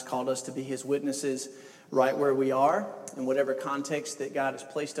called us to be his witnesses right where we are, in whatever context that God has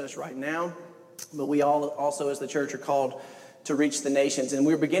placed us right now. But we all also as the church are called to reach the nations. And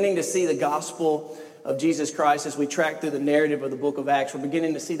we're beginning to see the gospel of Jesus Christ as we track through the narrative of the book of Acts. We're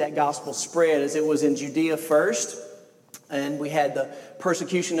beginning to see that gospel spread as it was in Judea first. And we had the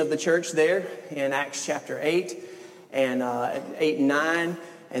persecution of the church there in Acts chapter 8 and 8 and 9.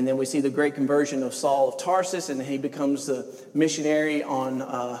 And then we see the great conversion of Saul of Tarsus, and he becomes the missionary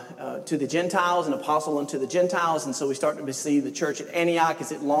to the Gentiles, an apostle unto the Gentiles. And so we start to see the church at Antioch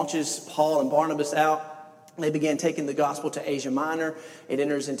as it launches Paul and Barnabas out. They began taking the gospel to Asia Minor. It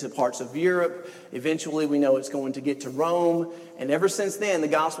enters into parts of Europe. Eventually, we know it's going to get to Rome. And ever since then, the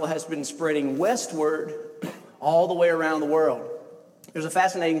gospel has been spreading westward all the way around the world. There's a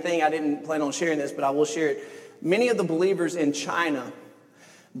fascinating thing. I didn't plan on sharing this, but I will share it. Many of the believers in China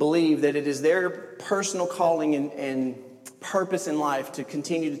believe that it is their personal calling and purpose in life to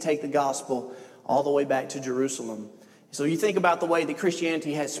continue to take the gospel all the way back to Jerusalem. So you think about the way that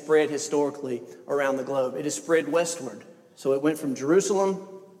Christianity has spread historically around the globe. It has spread westward. So it went from Jerusalem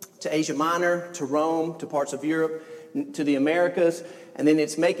to Asia Minor, to Rome, to parts of Europe, to the Americas, and then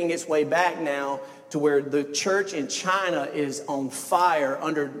it's making its way back now to where the church in China is on fire,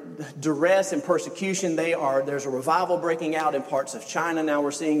 under duress and persecution. There's a revival breaking out in parts of China. Now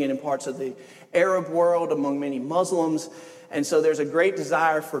we're seeing it in parts of the Arab world among many Muslims. And so there's a great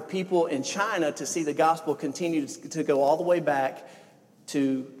desire for people in China to see the gospel continue to go all the way back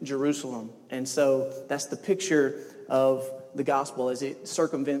to Jerusalem. And so that's the picture of the gospel as it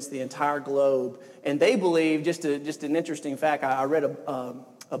circumvents the entire globe. And they believe, just an interesting fact, I read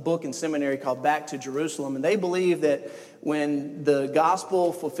a book in seminary called Back to Jerusalem, and they believe that when the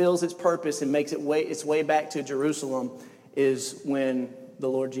gospel fulfills its purpose and makes its way back to Jerusalem is when the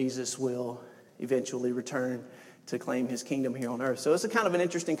Lord Jesus will eventually return to claim his kingdom here on earth. So it's a kind of an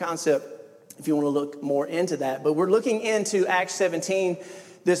interesting concept if you want to look more into that. But we're looking into Acts 17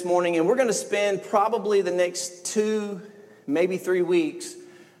 this morning, and we're going to spend probably the next 2, maybe 3 weeks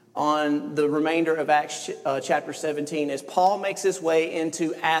on the remainder of Acts chapter 17 as Paul makes his way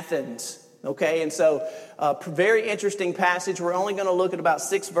into Athens. Okay, and so very interesting passage. We're only going to look at about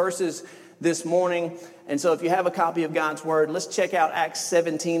 6 verses this morning. And so if you have a copy of God's Word, let's check out Acts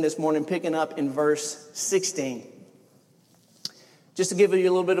 17 this morning, picking up in verse 16. Just to give you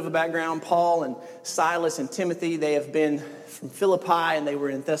a little bit of a background, Paul and Silas and Timothy, they have been from Philippi and they were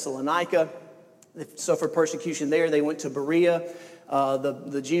in Thessalonica. They suffered persecution there. They went to Berea.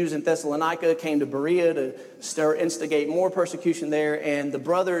 The Jews in Thessalonica came to Berea to instigate more persecution there. And the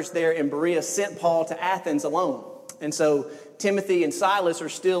brothers there in Berea sent Paul to Athens alone. And so Timothy and Silas are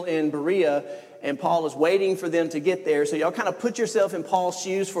still in Berea, and Paul is waiting for them to get there. So y'all kind of put yourself in Paul's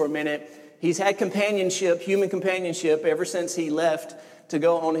shoes for a minute. He's had companionship, human companionship, ever since he left to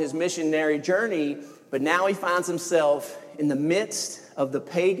go on his missionary journey. But now he finds himself in the midst of the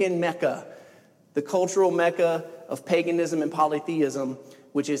pagan Mecca, the cultural Mecca of paganism and polytheism,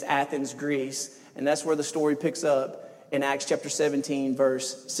 which is Athens, Greece. And that's where the story picks up in Acts chapter 17,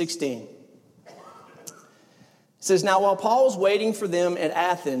 verse 16. It says, "Now while Paul was waiting for them at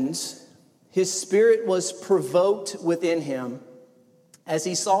Athens, his spirit was provoked within him as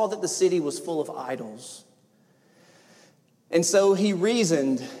he saw that the city was full of idols. And so he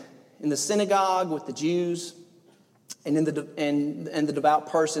reasoned in the synagogue with the Jews and in the devout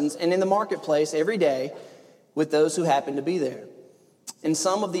persons, and in the marketplace every day with those who happened to be there. And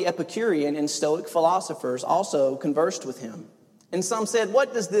some of the Epicurean and Stoic philosophers also conversed with him. And some said,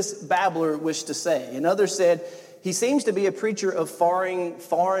 'What does this babbler wish to say?' And others said, 'He seems to be a preacher of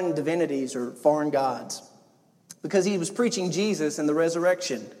foreign divinities or foreign gods, because he was preaching Jesus and the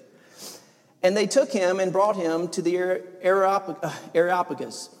resurrection.' And they took him and brought him to the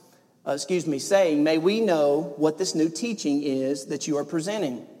Areopagus, saying, 'May we know what this new teaching is that you are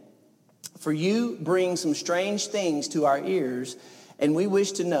presenting? For you bring some strange things to our ears, and we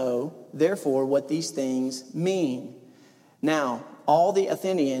wish to know, therefore, what these things mean.' Now, all the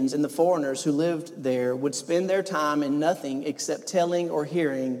Athenians and the foreigners who lived there would spend their time in nothing except telling or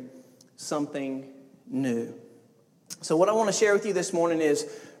hearing something new." So what I want to share with you this morning is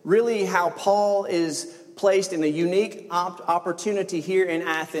really how Paul is placed in a unique opportunity here in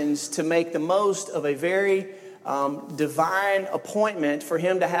Athens to make the most of a very divine appointment for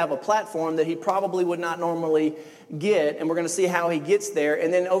him to have a platform that he probably would not normally get. And we're going to see how he gets there.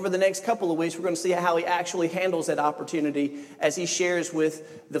 And then over the next couple of weeks, we're going to see how he actually handles that opportunity as he shares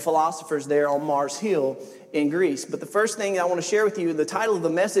with the philosophers there on Mars Hill in Greece. But the first thing I want to share with you, the title of the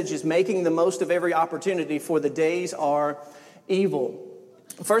message is "Making the Most of Every Opportunity, for the Days Are Evil."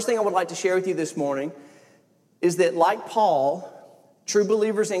 The first thing I would like to share with you this morning is that, like Paul, True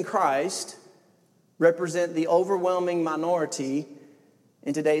believers in Christ represent the overwhelming minority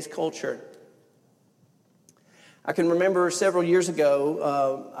in today's culture. I can remember several years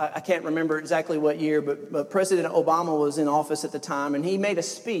ago, I can't remember exactly what year, but President Obama was in office at the time, and he made a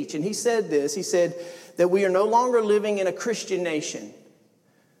speech, and he said this. He said that we are no longer living in a Christian nation,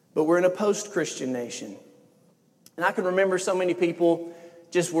 but we're in a post-Christian nation. And I can remember so many people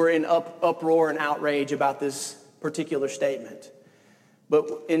just were in uproar and outrage about this particular statement.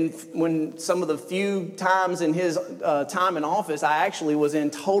 But when some of the few times in his time in office, I actually was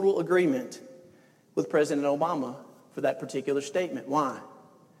in total agreement with President Obama for that particular statement. Why?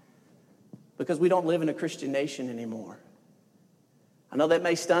 Because we don't live in a Christian nation anymore. I know that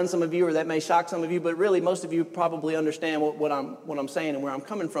may stun some of you or that may shock some of you, but really most of you probably understand what I'm saying and where I'm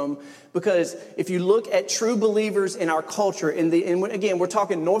coming from. Because if you look at true believers in our culture, and again, we're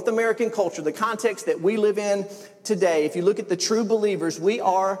talking North American culture, the context that we live in today, if you look at the true believers, we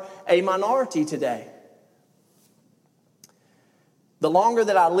are a minority today. The longer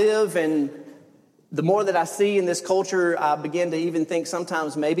that I live and the more that I see in this culture, I begin to even think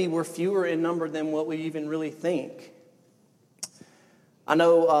sometimes maybe we're fewer in number than what we even really think. I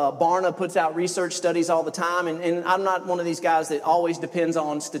know Barna puts out research studies all the time, and I'm not one of these guys that always depends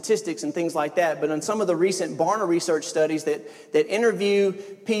on statistics and things like that, but on some of the recent Barna research studies that interview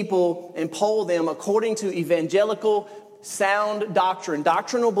people and poll them according to evangelical sound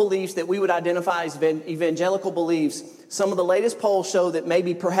doctrinal beliefs that we would identify as evangelical beliefs, some of the latest polls show that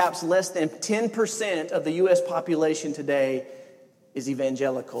maybe perhaps less than 10% of the U.S. population today is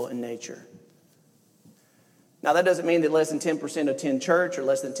evangelical in nature. Now, that doesn't mean that less than 10% attend church or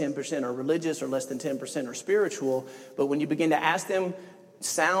less than 10% are religious or less than 10% are spiritual, but when you begin to ask them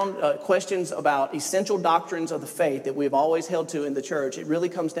sound questions about essential doctrines of the faith that we've always held to in the church, it really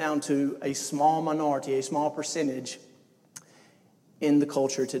comes down to a small minority, a small percentage in the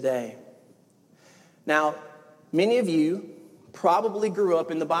culture today. Now, many of you probably grew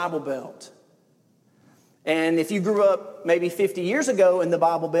up in the Bible Belt. And if you grew up maybe 50 years ago in the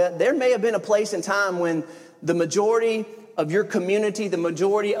Bible Belt, there may have been a place in time when the majority of your community, the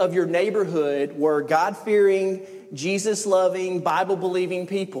majority of your neighborhood were God-fearing, Jesus-loving, Bible-believing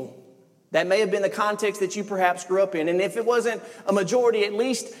people. That may have been the context that you perhaps grew up in. And if it wasn't a majority, at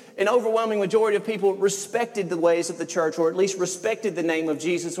least an overwhelming majority of people respected the ways of the church, or at least respected the name of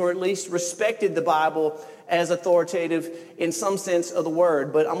Jesus, or at least respected the Bible as authoritative in some sense of the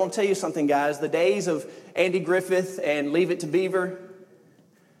word. But I'm going to tell you something, guys. The days of Andy Griffith and Leave It to Beaver,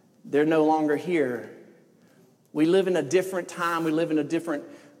 they're no longer here. We live in a different time. We live in a different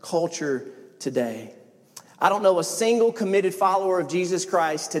culture today. I don't know a single committed follower of Jesus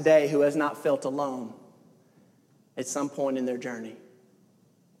Christ today who has not felt alone at some point in their journey.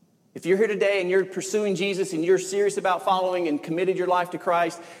 If you're here today and you're pursuing Jesus and you're serious about following and committed your life to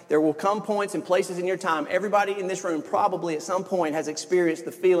Christ, there will come points and places in your time. Everybody in this room probably at some point has experienced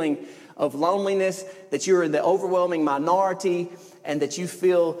the feeling of loneliness, that you're in the overwhelming minority, and that you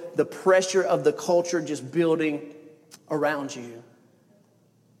feel the pressure of the culture just building around you.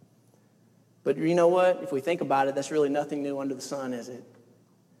 But you know what? If we think about it, that's really nothing new under the sun, is it?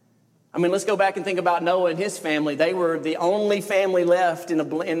 I mean, let's go back and think about Noah and his family. They were the only family left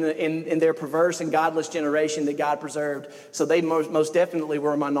in their perverse and godless generation that God preserved. So they most definitely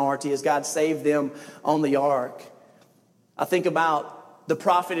were a minority as God saved them on the ark. I think about the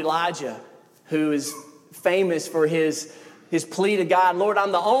prophet Elijah, who is famous for his plea to God, Lord,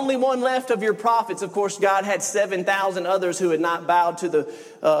 I'm the only one left of your prophets. Of course, God had 7,000 others who had not bowed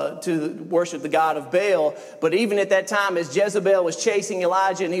to worship the God of Baal. But even at that time, as Jezebel was chasing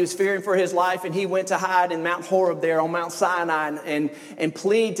Elijah and he was fearing for his life, and he went to hide in Mount Horeb there on Mount Sinai and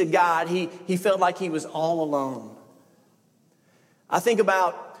plead to God, he felt like he was all alone. I think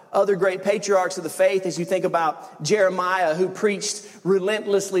about other great patriarchs of the faith, as you think about Jeremiah, who preached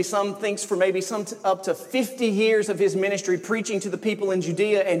relentlessly, some thinks for maybe up to 50 years of his ministry, preaching to the people in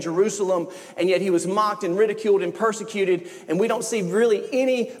Judea and Jerusalem, and yet he was mocked and ridiculed and persecuted, and we don't see really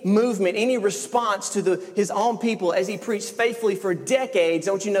any movement, any response to his own people as he preached faithfully for decades.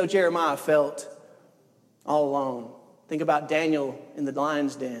 Don't you know Jeremiah felt all alone? Think about Daniel in the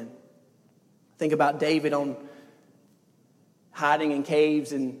lion's den. Think about David hiding in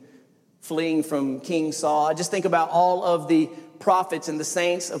caves and fleeing from King Saul. I just think about all of the prophets and the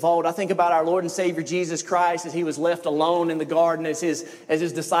saints of old. I think about our Lord and Savior Jesus Christ as he was left alone in the garden, as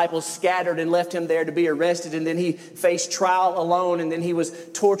his disciples scattered and left him there to be arrested, and then he faced trial alone, and then he was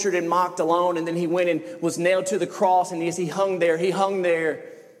tortured and mocked alone, and then he went and was nailed to the cross, and as he hung there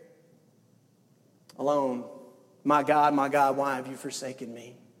alone. My God, why have you forsaken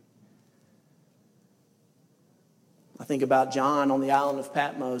me? I think about John on the island of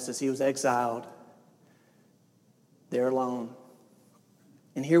Patmos as he was exiled, there alone.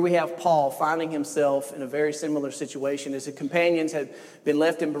 And here we have Paul finding himself in a very similar situation as his companions had been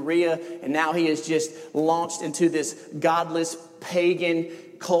left in Berea, and now he is just launched into this godless pagan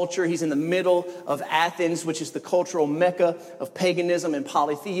culture. He's in the middle of Athens, which is the cultural mecca of paganism and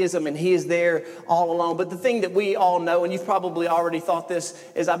polytheism, and he is there all alone. But the thing that we all know, and you've probably already thought this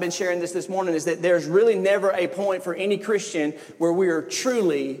as I've been sharing this morning, is that there's really never a point for any Christian where we are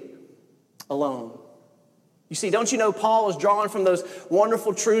truly alone. You see, don't you know Paul is drawing from those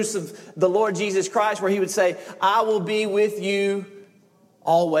wonderful truths of the Lord Jesus Christ where he would say, I will be with you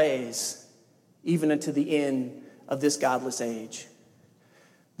always, even unto the end of this godless age.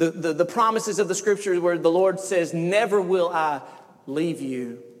 The promises of the scriptures where the Lord says, never will I leave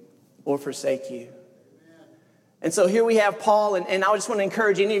you or forsake you. And so here we have Paul, and I just want to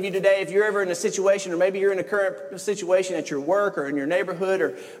encourage any of you today, if you're ever in a situation, or maybe you're in a current situation at your work or in your neighborhood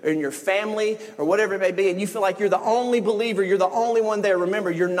or in your family or whatever it may be, and you feel like you're the only believer, you're the only one there, remember,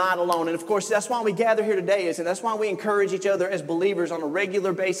 you're not alone. And of course, that's why we gather here today, and that's why we encourage each other as believers on a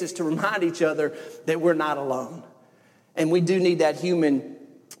regular basis to remind each other that we're not alone. And we do need that human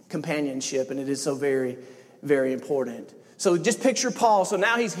companionship, and it is so very, very important. So just picture Paul. So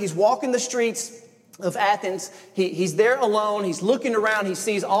now he's walking the streets of Athens. He's there alone. He's looking around. He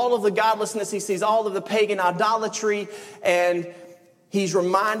sees all of the godlessness. He sees all of the pagan idolatry. And he's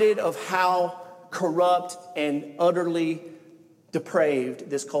reminded of how corrupt and utterly depraved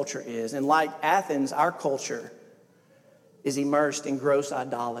this culture is. And like Athens, our culture is immersed in gross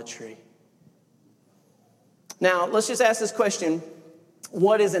idolatry. Now, let's just ask this question.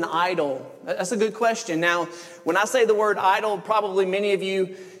 What is an idol? That's a good question. Now, when I say the word idol, probably many of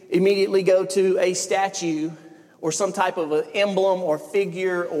you immediately go to a statue or some type of an emblem or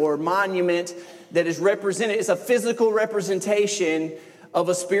figure or monument that is represented. It's a physical representation of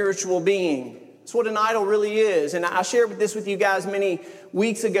a spiritual being. It's what an idol really is. And I shared this with you guys many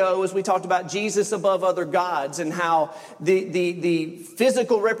weeks ago as we talked about Jesus above other gods and how the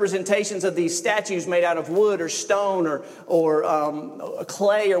physical representations of these statues made out of wood or stone or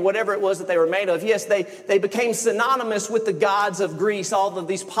clay or whatever it was that they were made of. Yes, they became synonymous with the gods of Greece, all of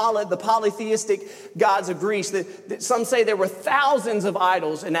these the polytheistic gods of Greece. Some say there were thousands of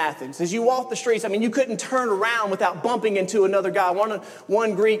idols in Athens. As you walk the streets, I mean, you couldn't turn around without bumping into another god.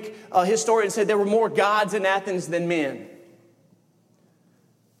 One Greek historian said there were more gods in Athens than men.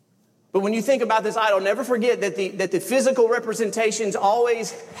 But when you think about this idol, never forget that the physical representations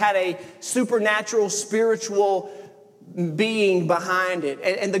always had a supernatural, spiritual being behind it.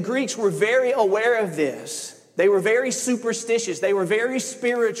 And the Greeks were very aware of this. They were very superstitious. They were very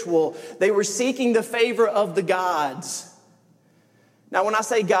spiritual. They were seeking the favor of the gods. Now, when I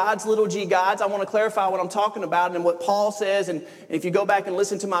say gods, little g gods, I want to clarify what I'm talking about and what Paul says. And if you go back and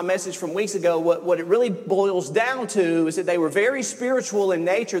listen to my message from weeks ago, what it really boils down to is that they were very spiritual in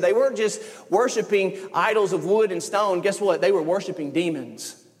nature. They weren't just worshiping idols of wood and stone. Guess what? They were worshiping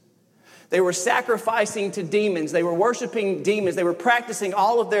demons. They were sacrificing to demons. They were worshiping demons. They were practicing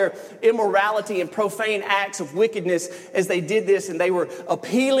all of their immorality and profane acts of wickedness as they did this. And they were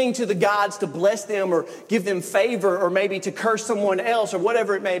appealing to the gods to bless them or give them favor or maybe to curse someone else or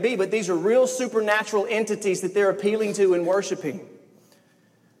whatever it may be. But these are real supernatural entities that they're appealing to and worshiping.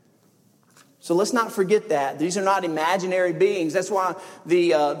 So let's not forget that. These are not imaginary beings. That's why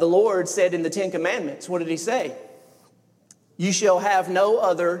the Lord said in the Ten Commandments, what did he say? You shall have no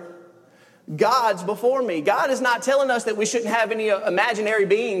other gods before me. God is not telling us that we shouldn't have any imaginary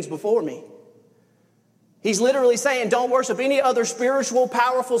beings before me. He's literally saying, don't worship any other spiritual,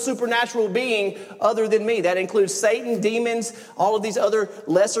 powerful, supernatural being other than me. That includes Satan, demons, all of these other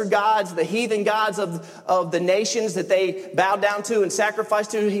lesser gods, the heathen gods of the nations that they bow down to and sacrifice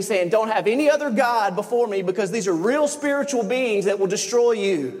to. He's saying, don't have any other God before me because these are real spiritual beings that will destroy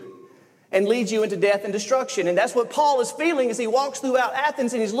you and lead you into death and destruction. And that's what Paul is feeling as he walks throughout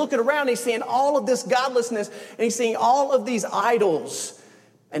Athens and he's looking around. He's seeing all of this godlessness and he's seeing all of these idols.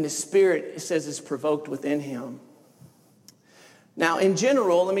 And his spirit, it says, is provoked within him. Now, in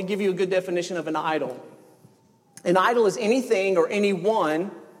general, let me give you a good definition of an idol. An idol is anything or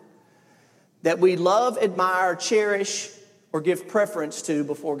anyone that we love, admire, cherish, or give preference to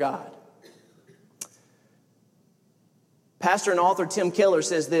before God. Pastor and author Tim Keller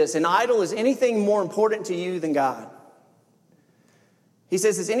says this: an idol is anything more important to you than God. He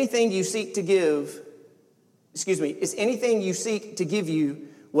says it's anything you seek to give, it's anything you seek to give you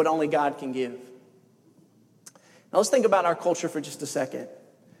what only God can give. Now let's think about our culture for just a second.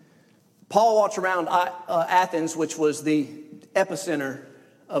 Paul walked around Athens, which was the epicenter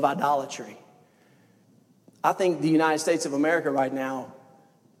of idolatry. I think the United States of America right now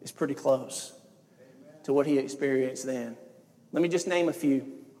is pretty close to what he experienced then. Let me just name a few.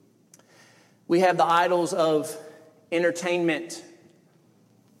 We have the idols of entertainment.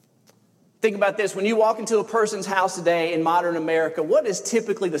 Think about this. When you walk into a person's house today in modern America, what is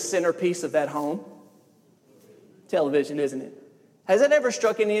typically the centerpiece of that home? Television, isn't it? Has that ever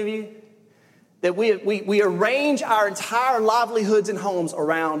struck any of you? That we arrange our entire livelihoods and homes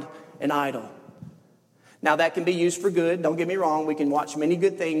around an idol. Now, that can be used for good. Don't get me wrong. We can watch many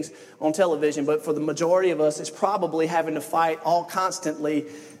good things on television. But for the majority of us, it's probably having to fight all constantly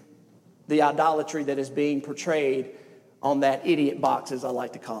the idolatry that is being portrayed on that idiot box, as I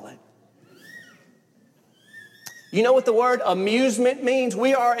like to call it. You know what the word amusement means?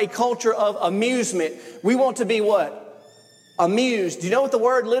 We are a culture of amusement. We want to be what? Amused. Do you know what the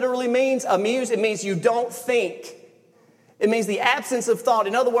word literally means? Amused. It means you don't think. It means the absence of thought.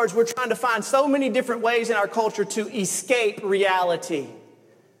 In other words, we're trying to find so many different ways in our culture to escape reality.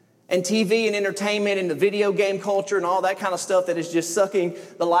 And TV and entertainment and the video game culture and all that kind of stuff that is just sucking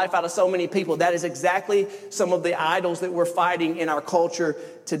the life out of so many people. That is exactly some of the idols that we're fighting in our culture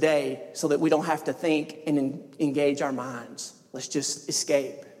today so that we don't have to think and engage our minds. Let's just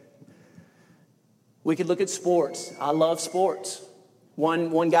escape. We could look at sports. I love sports.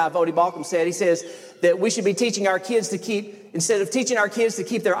 One guy, Vodi Balcom, he says that we should be teaching our kids to instead of teaching our kids to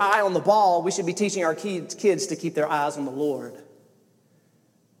keep their eye on the ball, we should be teaching our kids to keep their eyes on the Lord.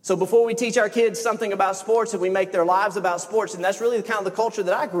 So before we teach our kids something about sports and we make their lives about sports, and that's really kind of the culture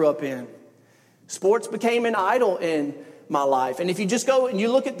that I grew up in. Sports became an idol in my life. And if you just go and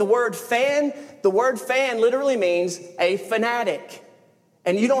you look at the word fan literally means a fanatic.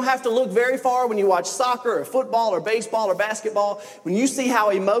 And you don't have to look very far when you watch soccer or football or baseball or basketball. When you see how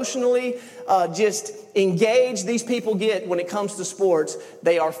emotionally just engaged these people get when it comes to sports,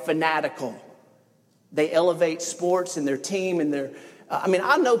 they are fanatical. They elevate sports and their team and their...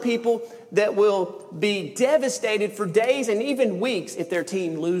 I know people that will be devastated for days and even weeks if their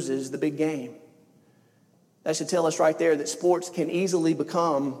team loses the big game. That should tell us right there that sports can easily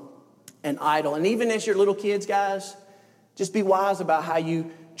become an idol. And even as your little kids, guys, just be wise about how you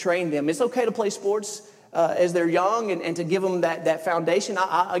train them. It's okay to play sports as they're young and to give them that foundation.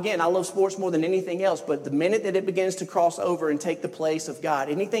 I love sports more than anything else, but the minute that it begins to cross over and take the place of God,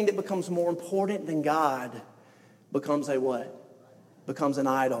 anything that becomes more important than God becomes a what? Becomes an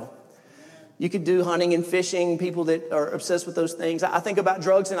idol. You could do hunting and fishing, people that are obsessed with those things. I think about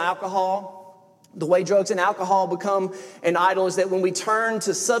drugs and alcohol. The way drugs and alcohol become an idol is that when we turn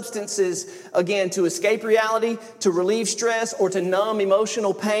to substances, again, to escape reality, to relieve stress, or to numb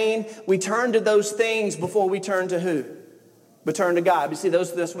emotional pain, we turn to those things before we turn to who? But turn to God. You see,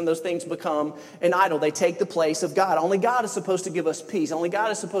 that's when those things become an idol. They take the place of God. Only God is supposed to give us peace. Only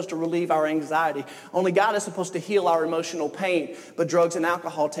God is supposed to relieve our anxiety. Only God is supposed to heal our emotional pain. But drugs and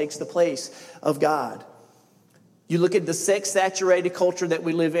alcohol takes the place of God. You look at the sex-saturated culture that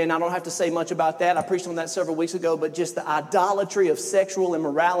we live in. I don't have to say much about that. I preached on that several weeks ago. But just the idolatry of sexual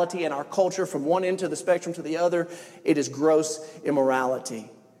immorality in our culture from one end of the spectrum to the other, it is gross immorality.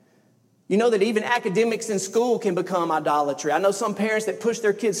 You know that even academics in school can become idolatry. I know some parents that push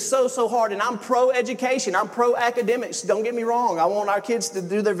their kids so hard, and I'm pro-education. I'm pro-academics. Don't get me wrong. I want our kids to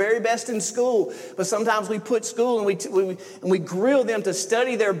do their very best in school. But sometimes we put school and we grill them to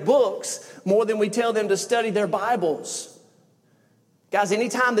study their books more than we tell them to study their Bibles. Guys,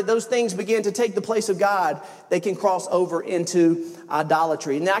 anytime that those things begin to take the place of God, they can cross over into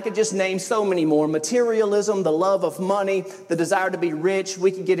idolatry. And I could just name so many more. Materialism, the love of money, the desire to be rich.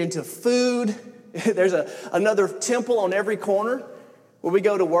 We can get into food. There's another temple on every corner where we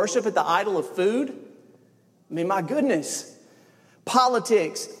go to worship at the idol of food. I mean, my goodness.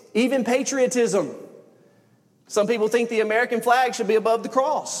 Politics, even patriotism. Some people think the American flag should be above the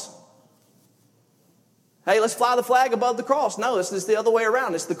cross. Hey, let's fly the flag above the cross. No, it's the other way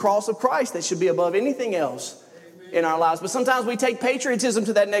around. It's the cross of Christ that should be above anything else in our lives. But sometimes we take patriotism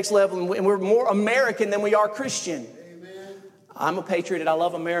to that next level and we're more American than we are Christian. Amen. I'm a patriot and I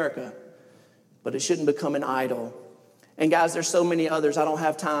love America, but it shouldn't become an idol. And guys, there's so many others. I don't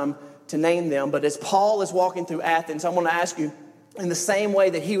have time to name them. But as Paul is walking through Athens, I want to ask you, in the same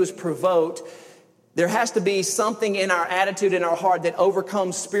way that he was provoked, there has to be something in our attitude, in our heart that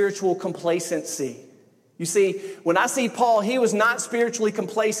overcomes spiritual complacency. You see, when I see Paul, he was not spiritually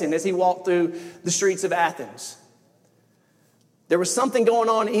complacent as he walked through the streets of Athens. There was something going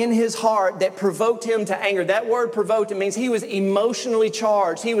on in his heart that provoked him to anger. That word provoked, it means he was emotionally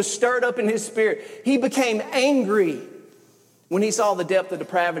charged. He was stirred up in his spirit. He became angry when he saw the depth of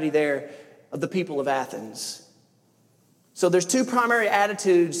depravity there of the people of Athens. So there's two primary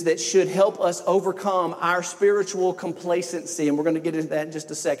attitudes that should help us overcome our spiritual complacency, and we're going to get into that in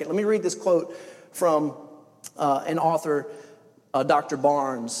just a second. Let me read this quote from an author, Dr.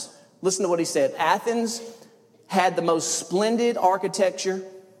 Barnes. Listen to what he said. Athens had the most splendid architecture.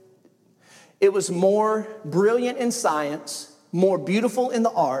 It was more brilliant in science, more beautiful in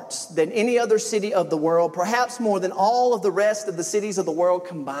the arts than any other city of the world, perhaps more than all of the rest of the cities of the world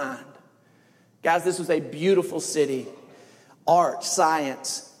combined. Guys, this was a beautiful city. Art,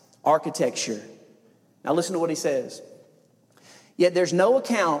 science, architecture. Now listen to what he says. Yet there's no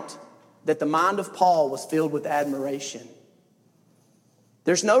account that the mind of Paul was filled with admiration.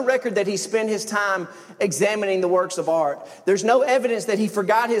 There's no record that he spent his time examining the works of art. There's no evidence that he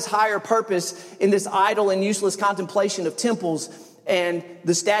forgot his higher purpose in this idle and useless contemplation of temples and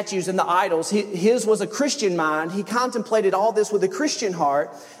the statues and the idols. His was a Christian mind. He contemplated all this with a Christian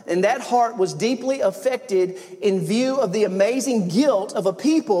heart, and that heart was deeply affected in view of the amazing guilt of a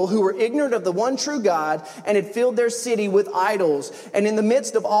people who were ignorant of the one true God and had filled their city with idols. And in the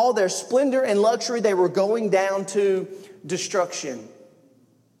midst of all their splendor and luxury, they were going down to destruction.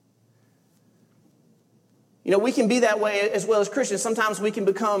 You know, we can be that way as well as Christians. Sometimes we can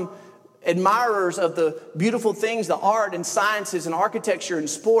become admirers of the beautiful things, the art and sciences and architecture and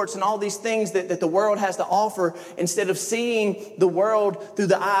sports and all these things that the world has to offer, instead of seeing the world through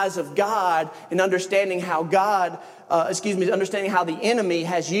the eyes of God and understanding how understanding how the enemy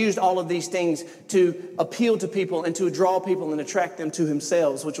has used all of these things to appeal to people and to draw people and attract them to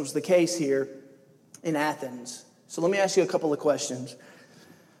himself, which was the case here in Athens. So let me ask you a couple of questions.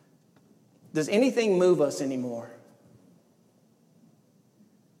 Does anything move us anymore?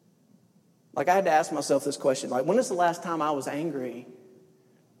 Like, I had to ask myself this question. Like, when is the last time I was angry,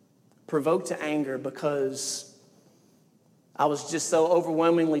 provoked to anger because I was just so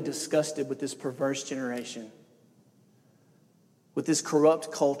overwhelmingly disgusted with this perverse generation, with this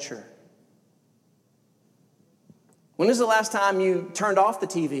corrupt culture? When is the last time you turned off the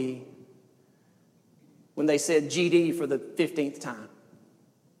TV when they said GD for the 15th time?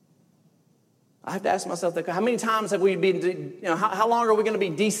 I have to ask myself that. How many times have we been, how long are we going to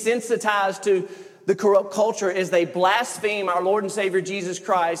be desensitized to the corrupt culture as they blaspheme our Lord and Savior Jesus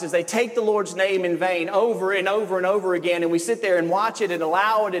Christ, as they take the Lord's name in vain over and over and over again, and we sit there and watch it and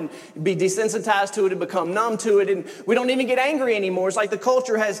allow it and be desensitized to it and become numb to it, and we don't even get angry anymore. It's like the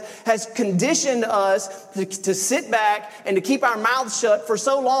culture has conditioned us to sit back and to keep our mouths shut for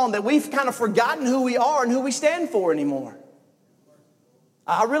so long that we've kind of forgotten who we are and who we stand for anymore.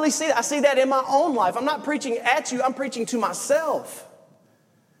 I really see that. I see that in my own life. I'm not preaching at you. I'm preaching to myself.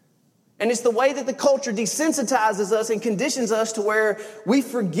 And it's the way that the culture desensitizes us and conditions us to where we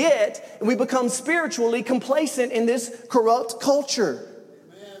forget and we become spiritually complacent in this corrupt culture.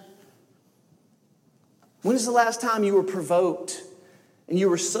 Amen. When is the last time you were provoked and you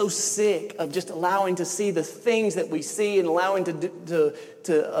were so sick of just allowing to see the things that we see and allowing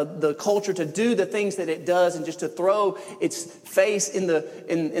the culture to do the things that it does, and just to throw its face in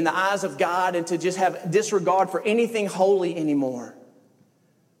the eyes of God and to just have disregard for anything holy anymore?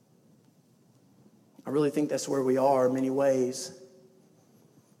 I really think that's where we are in many ways.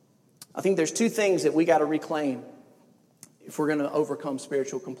 I think there's two things that we got to reclaim if we're going to overcome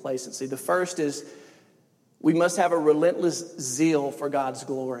spiritual complacency. The first is we must have a relentless zeal for God's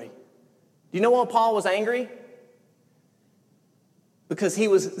glory. Do you know why Paul was angry? Because he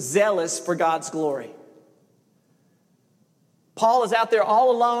was zealous for God's glory. Paul is out there all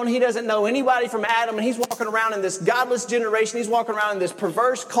alone. He doesn't know anybody from Adam, and he's walking around in this godless generation. He's walking around in this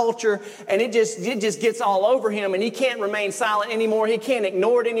perverse culture, and it just gets all over him, and he can't remain silent anymore. He can't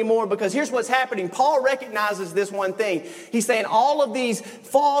ignore it anymore, because here's what's happening. Paul recognizes this one thing. He's saying all of these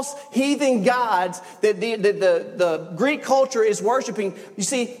false heathen gods that the Greek culture is worshiping, you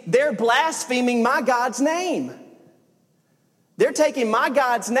see, they're blaspheming my God's name. They're taking my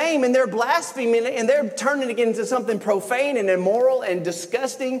God's name and they're blaspheming it, and they're turning it into something profane and immoral and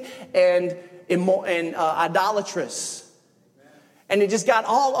disgusting and idolatrous. And it just got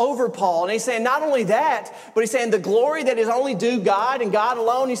all over Paul. And he's saying not only that, but he's saying the glory that is only due God and God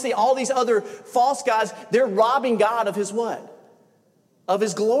alone. You see, all these other false gods, they're robbing God of his what? Of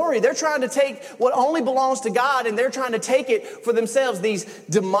his glory. They're trying to take what only belongs to God, and they're trying to take it for themselves. These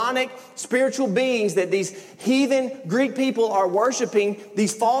demonic spiritual beings that these heathen Greek people are worshiping,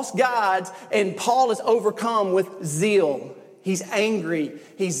 these false gods, and Paul is overcome with zeal. He's angry.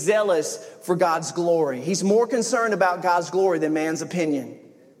 He's zealous for God's glory. He's more concerned about God's glory than man's opinion.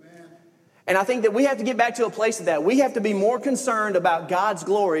 Amen. And I think that we have to get back to a place of that. We have to be more concerned about God's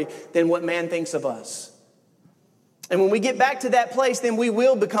glory than what man thinks of us. And when we get back to that place, then we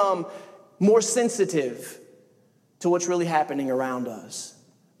will become more sensitive to what's really happening around us.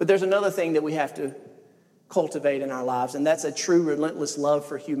 But there's another thing that we have to cultivate in our lives, and that's a true, relentless love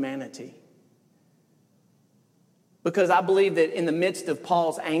for humanity. Because I believe that in the midst of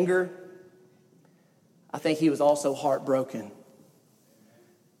Paul's anger, I think he was also heartbroken.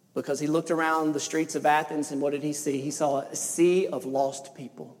 Because he looked around the streets of Athens, and what did he see? He saw a sea of lost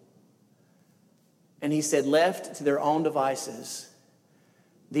people. And he said, left to their own devices,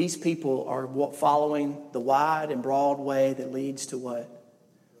 these people are following the wide and broad way that leads to what?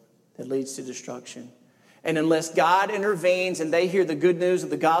 That leads to destruction. And unless God intervenes and they hear the good news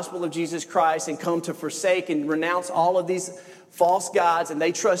of the gospel of Jesus Christ and come to forsake and renounce all of these false gods, and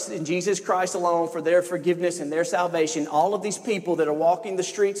they trust in Jesus Christ alone for their forgiveness and their salvation, all of these people that are walking the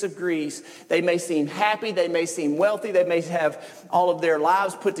streets of Greece, they may seem happy, they may seem wealthy, they may have all of their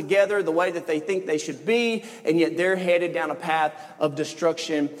lives put together the way that they think they should be, and yet they're headed down a path of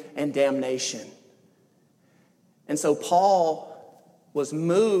destruction and damnation. And so Paul was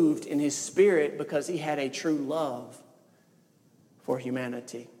moved in his spirit because he had a true love for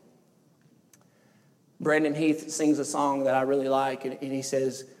humanity. Brandon Heath sings a song that I really like, and he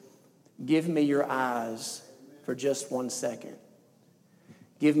says, give me your eyes for just 1 second.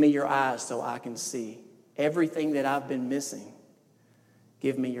 Give me your eyes so I can see everything that I've been missing.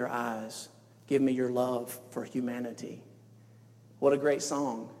 Give me your eyes. Give me your love for humanity. What a great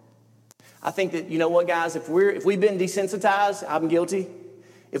song. I think that, you know what, guys, if we've been desensitized, I'm guilty.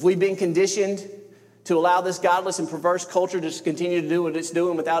 If we've been conditioned to allow this godless and perverse culture to just continue to do what it's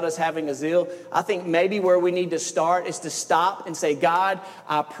doing without us having a zeal, I think maybe where we need to start is to stop and say, God,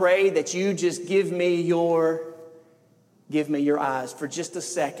 I pray that you just give me your eyes for just a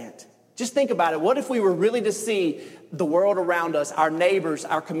second. Just think about it. What if we were really to see the world around us, our neighbors,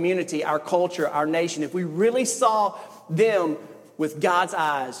 our community, our culture, our nation, if we really saw them with God's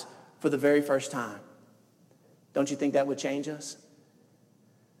eyes for the very first time? Don't you think that would change us?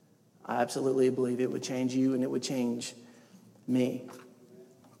 I absolutely believe it would change you, and it would change me.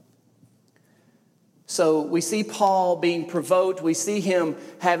 So we see Paul being provoked. We see him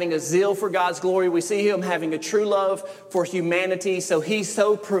having a zeal for God's glory. We see him having a true love for humanity. So he's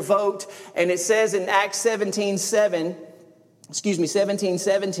so provoked. And it says in Acts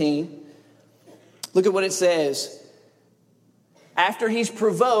 17:17, look at what it says. After he's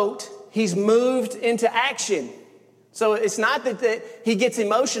provoked, he's moved into action. So it's not that he gets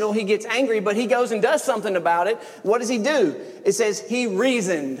emotional, he gets angry, but he goes and does something about it. What does he do? It says he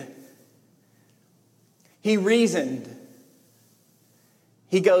reasoned. He reasoned.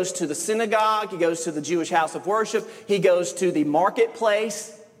 He goes to the synagogue. He goes to the Jewish house of worship. He goes to the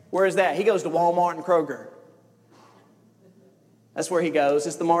marketplace. Where is that? He goes to Walmart and Kroger. That's where he goes.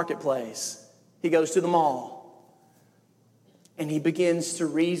 It's the marketplace. He goes to the mall. And he begins to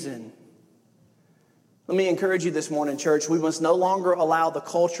reason. Let me encourage you this morning, church. We must no longer allow the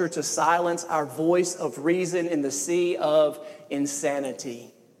culture to silence our voice of reason in the sea of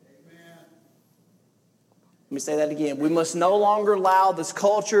insanity. Amen. Let me say that again. We must no longer allow this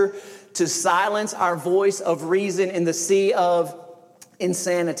culture to silence our voice of reason in the sea of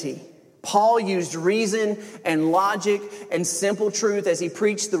insanity. Paul used reason and logic and simple truth as he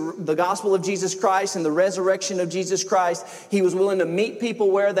preached the gospel of Jesus Christ and the resurrection of Jesus Christ. He was willing to meet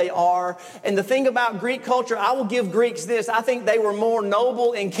people where they are. And the thing about Greek culture, I will give Greeks this. I think they were more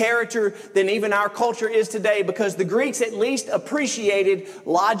noble in character than even our culture is today, because the Greeks at least appreciated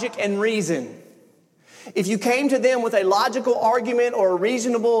logic and reason. If you came to them with a logical argument or a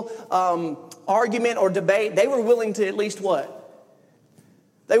reasonable argument or debate, they were willing to at least what?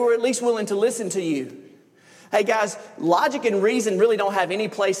 They were at least willing to listen to you. Hey guys, logic and reason really don't have any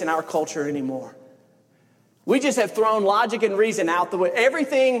place in our culture anymore. We just have thrown logic and reason out the way.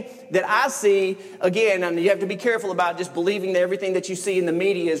 Everything that I see, again, and you have to be careful about just believing that everything that you see in the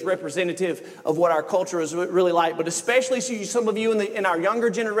media is representative of what our culture is really like. But especially some of you in our younger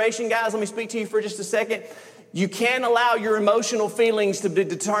generation, guys, let me speak to you for just a second. You can't allow your emotional feelings to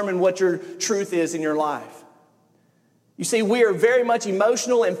determine what your truth is in your life. You see, we are very much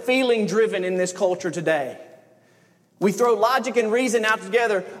emotional and feeling driven in this culture today. We throw logic and reason out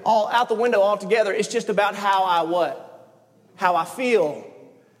the window altogether. It's just about how I feel.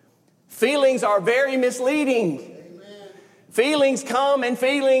 Feelings are very misleading. Amen. Feelings come and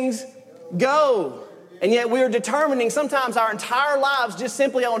feelings go. And yet we are determining sometimes our entire lives just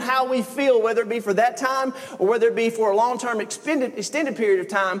simply on how we feel, whether it be for that time or whether it be for a long-term extended period of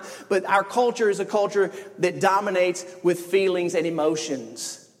time. But our culture is a culture that dominates with feelings and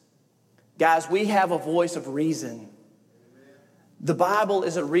emotions. Guys, we have a voice of reason. The Bible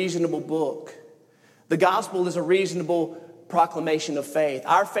is a reasonable book. The gospel is a reasonable proclamation of faith.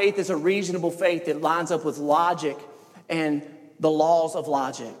 Our faith is a reasonable faith that lines up with logic and the laws of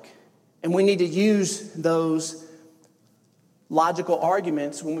logic. And we need to use those logical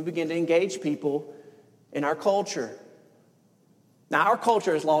arguments when we begin to engage people in our culture. Now, our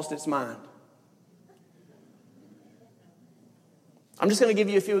culture has lost its mind. I'm just going to give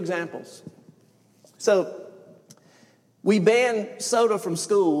you a few examples. So, we ban soda from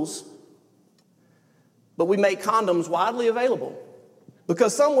schools, but we make condoms widely available.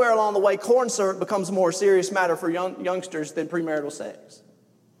 Because somewhere along the way, corn syrup becomes a more serious matter for youngsters than premarital sex.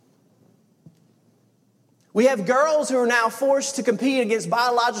 We have girls who are now forced to compete against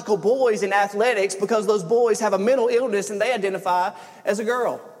biological boys in athletics because those boys have a mental illness and they identify as a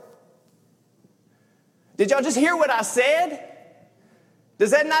girl. Did y'all just hear what I said?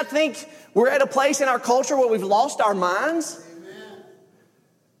 Does that not think we're at a place in our culture where we've lost our minds? Amen.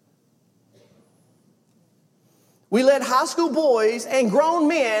 We let high school boys and grown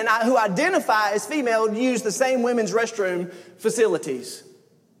men who identify as female use the same women's restroom facilities.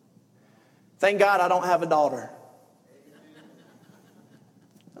 Thank God I don't have a daughter.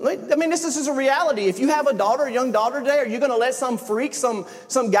 I mean, this is a reality. If you have a daughter, a young daughter today, are you going to let some freak, some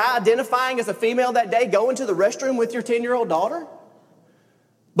guy identifying as a female that day go into the restroom with your 10-year-old daughter?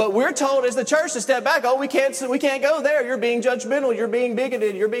 But we're told as the church to step back. Oh, we can't go there. You're being judgmental. You're being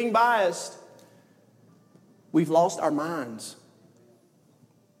bigoted. You're being biased. We've lost our minds.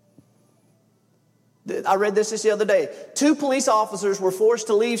 I read this just the other day. 2 police officers were forced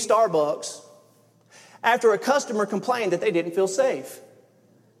to leave Starbucks after a customer complained that they didn't feel safe.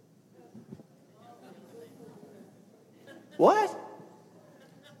 What?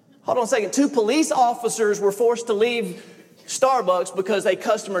 Hold on a second. 2 police officers were forced to leave Starbucks because a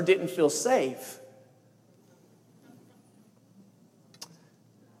customer didn't feel safe.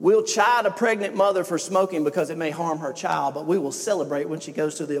 We'll chide a pregnant mother for smoking because it may harm her child, but we will celebrate when she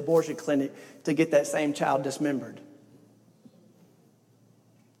goes to the abortion clinic to get that same child dismembered.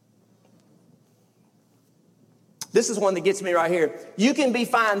 This is one that gets me right here. You can be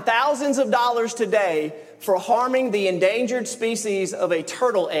fined thousands of dollars today for harming the endangered species of a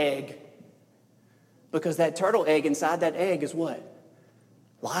turtle egg. Because that turtle egg, inside that egg is what?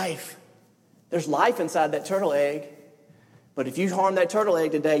 Life. There's life inside that turtle egg. But if you harm that turtle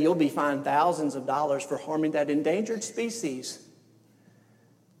egg today, you'll be fined thousands of dollars for harming that endangered species.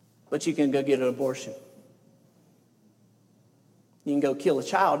 But you can go get an abortion. You can go kill a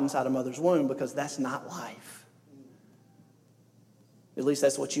child inside a mother's womb because that's not life. At least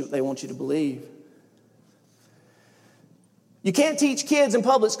that's what they want you to believe. You can't teach kids in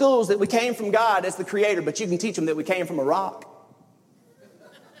public schools that we came from God as the creator, but you can teach them that we came from a rock.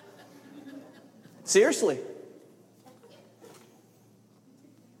 Seriously.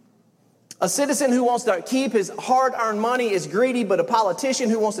 A citizen who wants to keep his hard-earned money is greedy, but a politician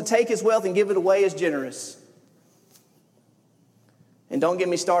who wants to take his wealth and give it away is generous. And don't get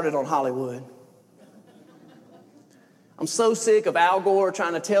me started on Hollywood. I'm so sick of Al Gore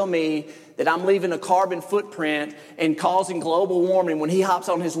trying to tell me that I'm leaving a carbon footprint and causing global warming when he hops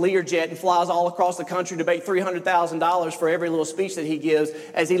on his Learjet and flies all across the country to make $300,000 for every little speech that he gives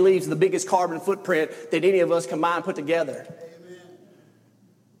as he leaves the biggest carbon footprint that any of us combined put together. Amen.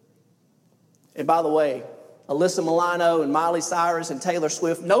 And by the way, Alyssa Milano and Miley Cyrus and Taylor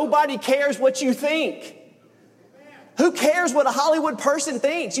Swift, nobody cares what you think. Who cares what a Hollywood person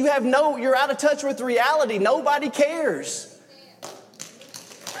thinks? You're out of touch with reality. Nobody cares.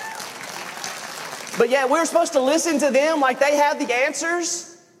 But yeah, we're supposed to listen to them like they have the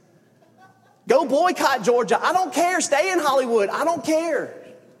answers. Go boycott Georgia. I don't care. Stay in Hollywood. I don't care.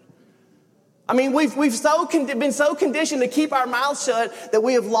 I mean, we've been so conditioned to keep our mouths shut that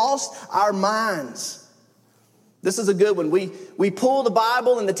we have lost our minds. This is a good one. We pull the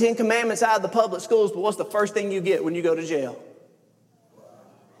Bible and the 10 Commandments out of the public schools, but what's the first thing you get when you go to jail?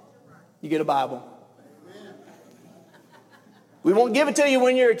 You get a Bible. We won't give it to you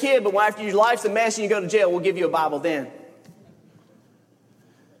when you're a kid, but after your life's a mess and you go to jail, we'll give you a Bible then.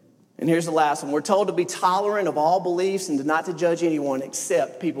 And here's the last one. We're told to be tolerant of all beliefs and not to judge anyone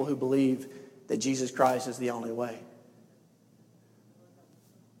except people who believe that Jesus Christ is the only way.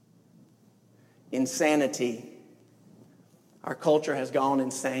 Insanity. Our culture has gone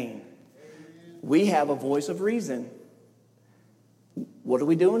insane. We have a voice of reason. What are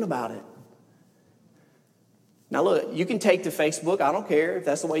we doing about it? Now look, you can take to Facebook. I don't care if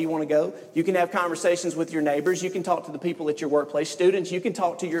that's the way you want to go. You can have conversations with your neighbors. You can talk to the people at your workplace. Students, you can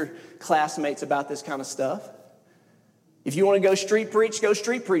talk to your classmates about this kind of stuff. If you want to go street preach, go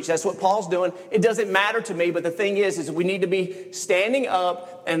street preach. That's what Paul's doing. It doesn't matter to me, but the thing is we need to be standing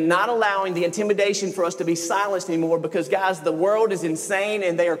up and not allowing the intimidation for us to be silenced anymore, because, guys, the world is insane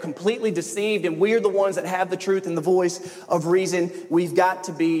and they are completely deceived, and we're the ones that have the truth and the voice of reason. We've got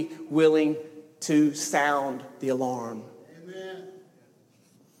to be willing to sound the alarm. Amen.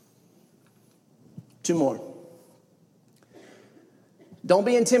 2 more. Don't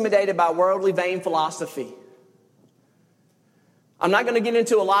be intimidated by worldly, vain philosophy. I'm not going to get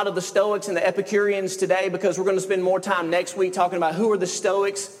into a lot of the Stoics and the Epicureans today, because we're going to spend more time next week talking about who are the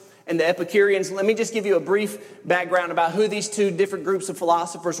Stoics and the Epicureans. Let me just give you a brief background about who these 2 different groups of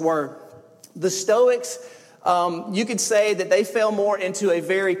philosophers were. The Stoics, you could say that they fell more into a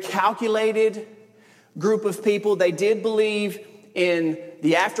very calculated group of people. They did believe in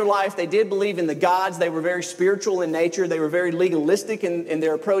the afterlife. They did believe in the gods. They were very spiritual in nature. They were very legalistic in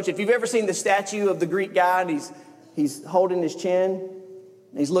their approach. If you've ever seen the statue of the Greek god, he's holding his chin.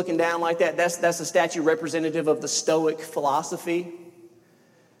 He's looking down like that. That's a statue representative of the Stoic philosophy.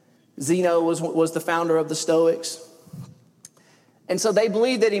 Zeno was the founder of the Stoics. And so they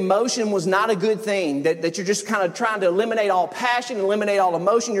believed that emotion was not a good thing, that you're just kind of trying to eliminate all passion, eliminate all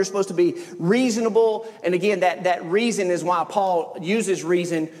emotion. You're supposed to be reasonable. And again, that reason is why Paul uses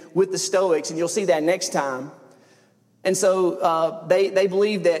reason with the Stoics, and you'll see that next time. And so they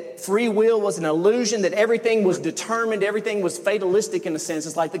believed that free will was an illusion, that everything was determined, everything was fatalistic in a sense.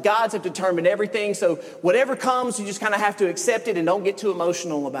 It's like the gods have determined everything, so whatever comes, you just kind of have to accept it and don't get too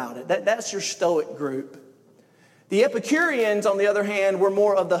emotional about it. That's your Stoic group. The Epicureans, on the other hand, were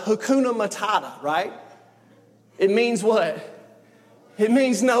more of the Hakuna Matata, right? It means what? It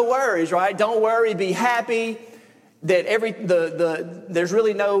means no worries, right? Don't worry, be happy. That there's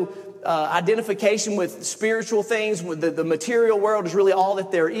really no identification with spiritual things. The material world is really all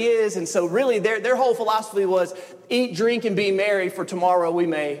that there is. And so really their whole philosophy was eat, drink, and be merry, for tomorrow we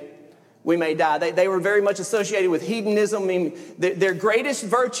may die. They were very much associated with hedonism. I mean, their greatest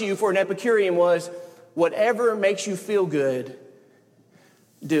virtue for an Epicurean was whatever makes you feel good,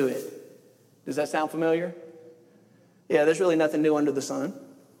 do it. Does that sound familiar? Yeah, there's really nothing new under the sun.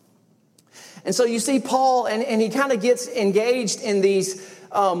 And so you see Paul, and he kind of gets engaged in these,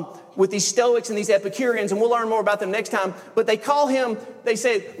 with these Stoics and these Epicureans, and we'll learn more about them next time. But they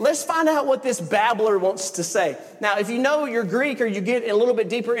said, let's find out what this babbler wants to say. Now, if you know your Greek or you get a little bit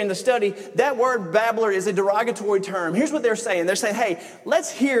deeper in the study, that word babbler is a derogatory term. Here's what they're saying. They're saying, hey,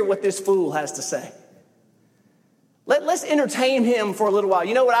 let's hear what this fool has to say. Let's entertain him for a little while.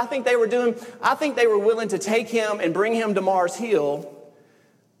 You know what I think they were doing? I think they were willing to take him and bring him to Mars Hill,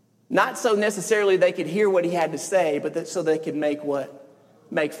 not so necessarily they could hear what he had to say, but so they could make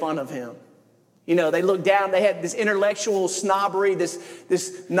make fun of him. You know, they looked down, they had this intellectual snobbery,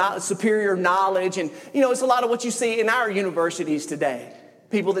 this not superior knowledge. And, you know, it's a lot of what you see in our universities today.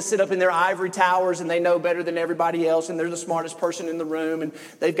 People that sit up in their ivory towers and they know better than everybody else, and they're the smartest person in the room, and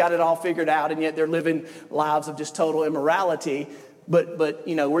they've got it all figured out, and yet they're living lives of just total immorality. But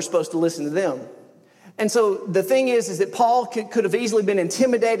you know, we're supposed to listen to them. And so the thing is that Paul could have easily been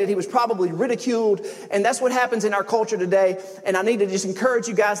intimidated. He was probably ridiculed. And that's what happens in our culture today. And I need to just encourage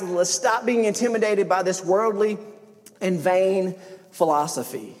you guys, let's stop being intimidated by this worldly and vain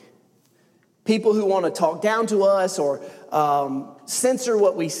philosophy. People who want to talk down to us or censor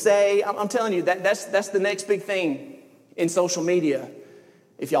what we say. I'm telling you, that's the next big thing in social media.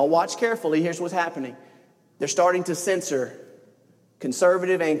 If y'all watch carefully, here's what's happening. They're starting to censor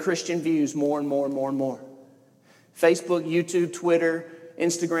conservative and Christian views more and more and more and more. Facebook, YouTube, Twitter,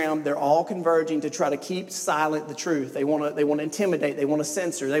 Instagram, they're all converging to try to keep silent the truth. They want to intimidate, they want to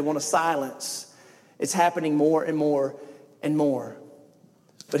censor, they want to silence. It's happening more and more and more.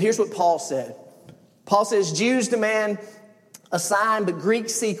 But here's what Paul said. Paul says, Jews demand a sign, but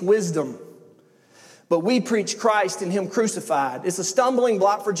Greeks seek wisdom. But we preach Christ and him crucified. It's a stumbling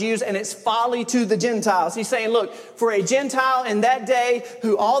block for Jews, and it's folly to the Gentiles. He's saying, look, for a Gentile in that day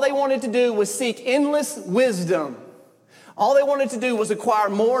who all they wanted to do was seek endless wisdom, all they wanted to do was acquire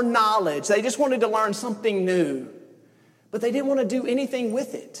more knowledge. They just wanted to learn something new, but they didn't want to do anything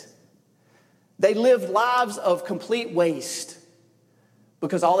with it. They lived lives of complete waste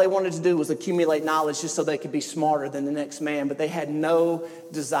because all they wanted to do was accumulate knowledge just so they could be smarter than the next man, but they had no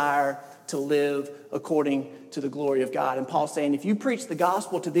desire to live according to the glory of God. And Paul's saying, if you preach the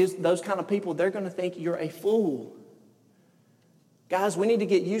gospel to those kind of people, they're going to think you're a fool. Guys, we need to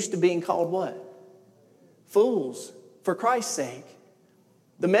get used to being called what? Fools, for Christ's sake.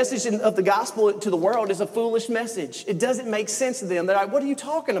 The message of the gospel to the world is a foolish message. It doesn't make sense to them. They're like, what are you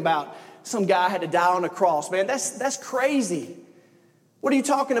talking about? Some guy had to die on a cross. Man, that's crazy. What are you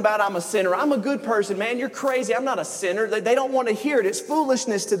talking about? I'm a sinner. I'm a good person. Man, you're crazy. I'm not a sinner. They don't want to hear it. It's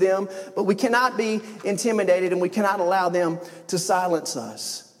foolishness to them, but we cannot be intimidated and we cannot allow them to silence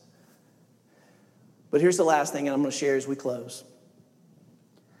us. But here's the last thing, and I'm going to share as we close.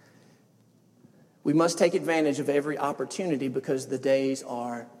 We must take advantage of every opportunity because the days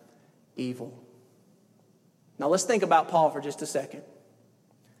are evil. Now let's think about Paul for just a second.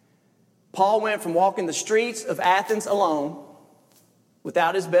 Paul went from walking the streets of Athens alone,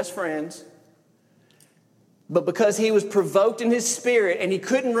 without his best friends, but because he was provoked in his spirit and he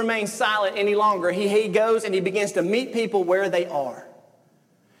couldn't remain silent any longer, he goes and he begins to meet people where they are.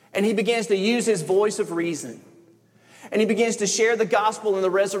 And he begins to use his voice of reason. And he begins to share the gospel and the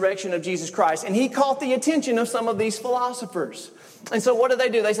resurrection of Jesus Christ. And he caught the attention of some of these philosophers. And so what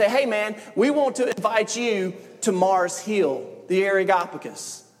do? They say, hey man, we want to invite you to Mars Hill, the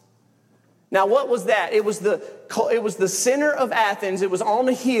Areopagus. Now, what was that? It was the center of Athens. It was on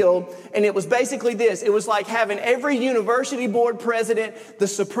a hill, and it was basically this. It was like having every university board president, the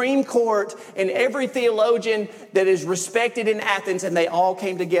Supreme Court, and every theologian that is respected in Athens, and they all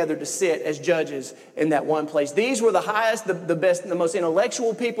came together to sit as judges in that one place. These were the highest, the best, the most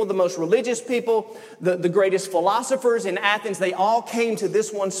intellectual people, the most religious people, the greatest philosophers in Athens. They all came to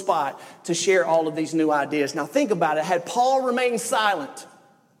this one spot to share all of these new ideas. Now, think about it. Had Paul remained silent,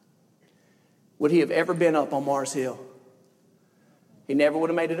 would he have ever been up on Mars Hill? He never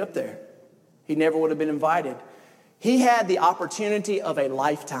would have made it up there. He never would have been invited. He had the opportunity of a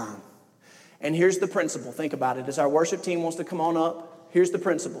lifetime. And here's the principle. Think about it. As our worship team wants to come on up, here's the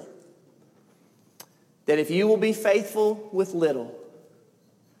principle. That if you will be faithful with little,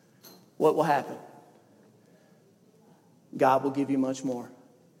 what will happen? God will give you much more.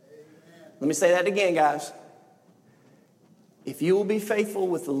 Let me say that again, guys. If you will be faithful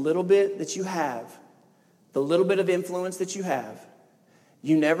with the little bit that you have, the little bit of influence that you have,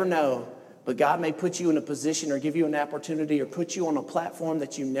 you never know, but God may put you in a position or give you an opportunity or put you on a platform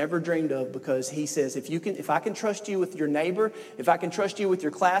that you never dreamed of, because he says, if I can trust you with your neighbor, if I can trust you with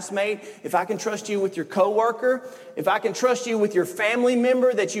your classmate, if I can trust you with your coworker, if I can trust you with your family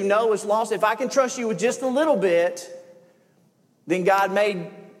member that you know is lost, if I can trust you with just a little bit, then God may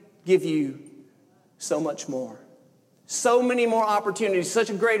give you so much more. So many more opportunities, such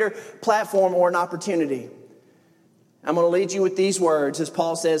a greater platform or an opportunity. I'm going to lead you with these words, as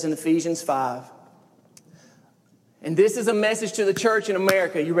Paul says in Ephesians 5. And this is a message to the church in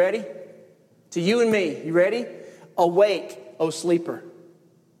America. You ready? To you and me. You ready? Awake, O sleeper,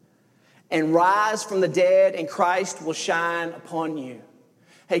 and rise from the dead, and Christ will shine upon you.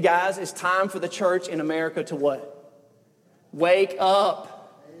 Hey guys, it's time for the church in America to what? Wake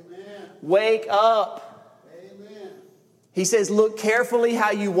up. Amen. Wake up. He says, look carefully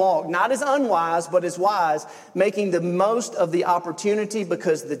how you walk, not as unwise, but as wise, making the most of the opportunity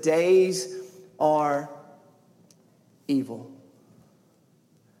because the days are evil.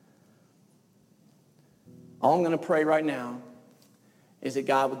 All I'm going to pray right now is that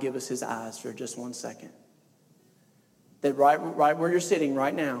God would give us his eyes for just 1 second. That right where you're sitting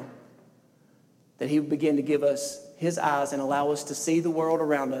right now, that he would begin to give us his eyes and allow us to see the world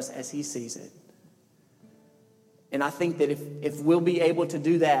around us as he sees it. And I think that if we'll be able to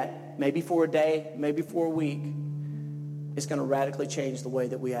do that, maybe for a day, maybe for a week, it's going to radically change the way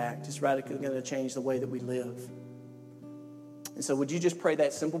that we act. It's radically going to change the way that we live. And so would you just pray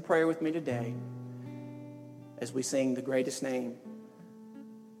that simple prayer with me today as we sing the greatest name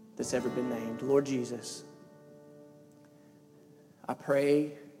that's ever been named, Lord Jesus. I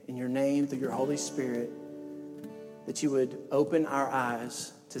pray in your name through your Holy Spirit that you would open our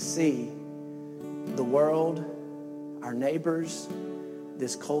eyes to see the world, our neighbors,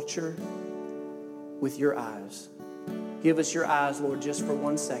 this culture, with your eyes. Give us your eyes, Lord, just for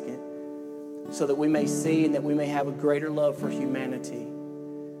 1 second, so that we may see and that we may have a greater love for humanity.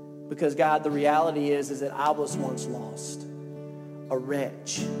 Because, God, the reality is that I was once lost, a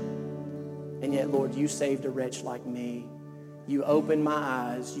wretch. And yet, Lord, you saved a wretch like me. You opened my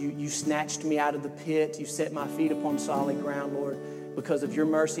eyes. You snatched me out of the pit. You set my feet upon solid ground, Lord, because of your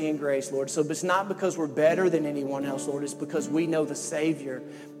mercy and grace, Lord. So it's not because we're better than anyone else, Lord. It's because we know the Savior,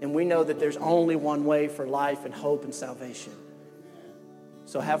 and we know that there's only one way for life and hope and salvation.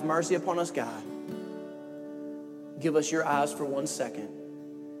 So have mercy upon us, God. Give us your eyes for 1 second.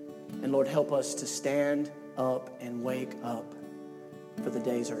 And Lord, help us to stand up and wake up, for the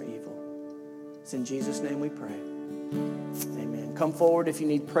days are evil. It's in Jesus' name we pray. Amen. Come forward if you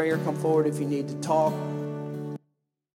need prayer. Come forward if you need to talk.